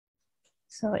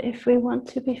So if we want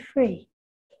to be free,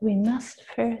 we must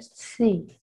first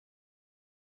see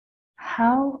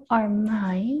how our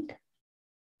mind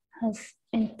has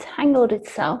entangled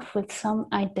itself with some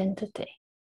identity.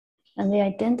 And the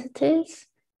identities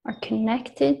are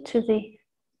connected to the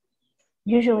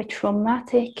usually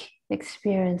traumatic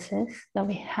experiences that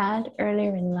we had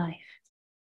earlier in life.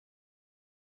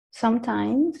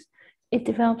 Sometimes it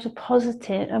develops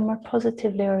a more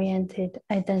positively oriented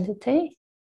identity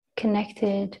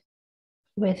connected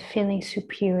with feeling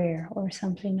superior or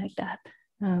something like that.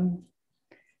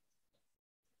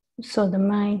 So the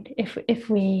mind, if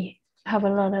we have a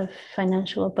lot of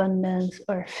financial abundance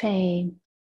or fame,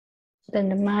 then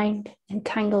the mind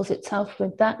entangles itself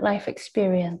with that life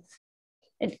experience.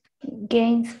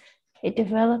 It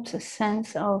develops a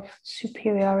sense of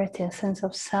superiority, a sense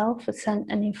of self, an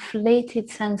inflated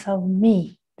sense of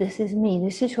me. This is me,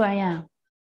 this is who I am.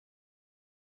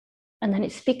 And then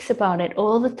it speaks about it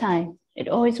all the time. It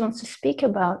always wants to speak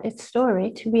about its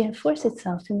story to reinforce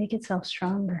itself, to make itself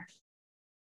stronger.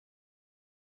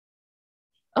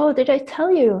 Oh, did I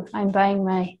tell you I'm buying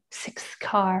my 6th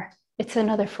car? It's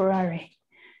another Ferrari.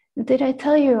 Did I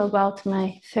tell you about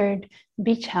my 3rd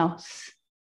beach house?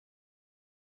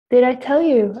 Did I tell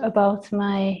you about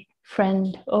my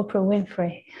friend Oprah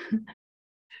Winfrey?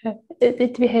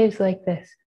 It behaves like this.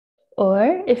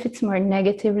 Or if it's more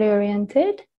negatively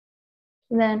oriented,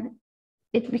 then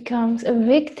it becomes a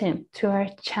victim to our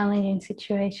challenging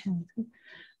situations.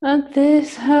 And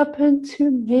this happened to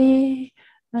me,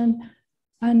 and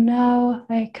now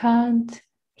I can't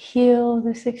heal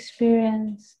this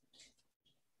experience.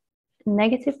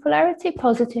 Negative polarity,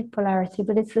 positive polarity,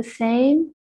 but it's the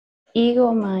same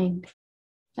ego mind.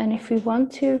 And if we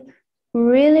want to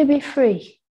really be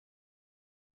free,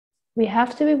 we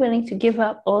have to be willing to give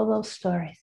up all those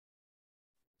stories,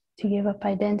 to give up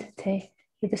identity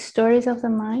with the stories of the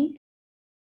mind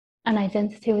and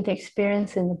identity with the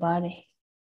experience in the body.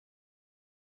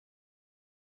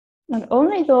 And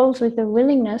only those with the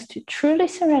willingness to truly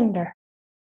surrender,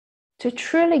 to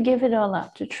truly give it all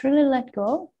up, to truly let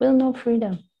go, will know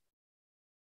freedom.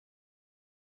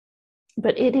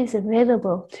 But it is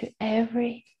available to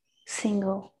every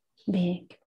single being,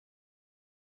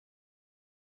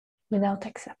 without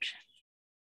exception.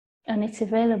 And it's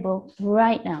available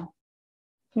right now,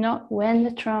 not when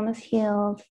the trauma is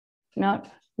healed,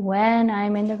 not when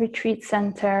I'm in the retreat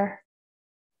center,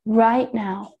 right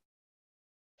now,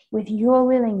 with your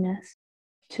willingness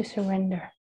to surrender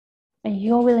and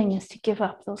your willingness to give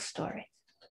up those stories.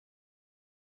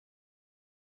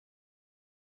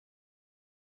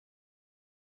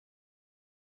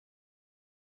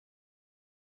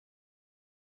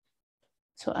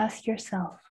 So ask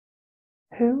yourself,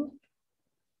 who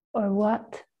or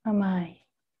what am I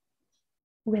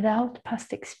without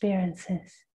past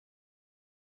experiences,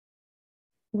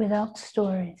 without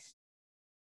stories?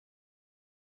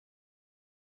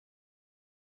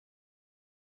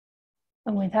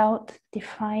 And without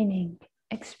defining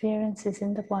experiences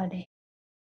in the body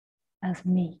as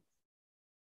me.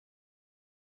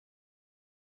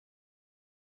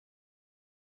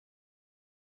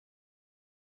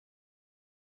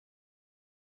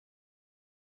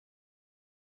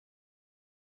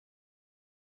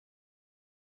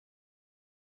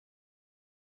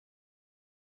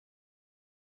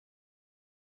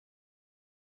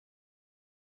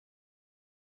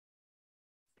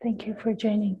 Thank you for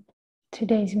joining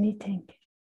today's meeting.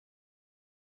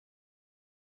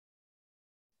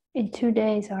 In 2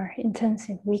 days, our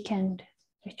intensive weekend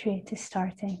retreat is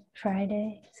starting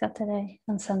Friday, Saturday,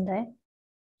 and Sunday.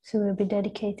 So we'll be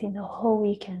dedicating the whole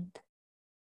weekend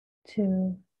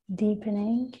to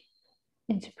deepening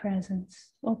into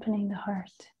presence, opening the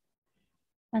heart,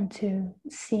 and to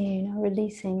seeing and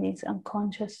releasing these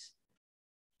unconscious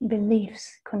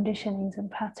beliefs, conditionings, and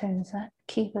patterns that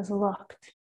keep us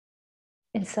locked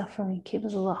in suffering, keep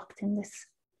us locked in this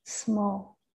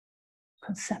small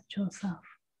conceptual self,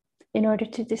 in order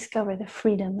to discover the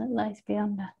freedom that lies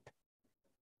beyond that.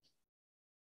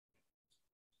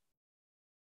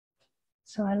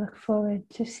 So I look forward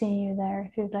to seeing you there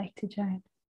if you'd like to join.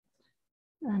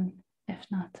 And if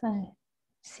not, I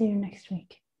see you next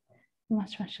week.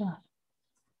 Much, much love.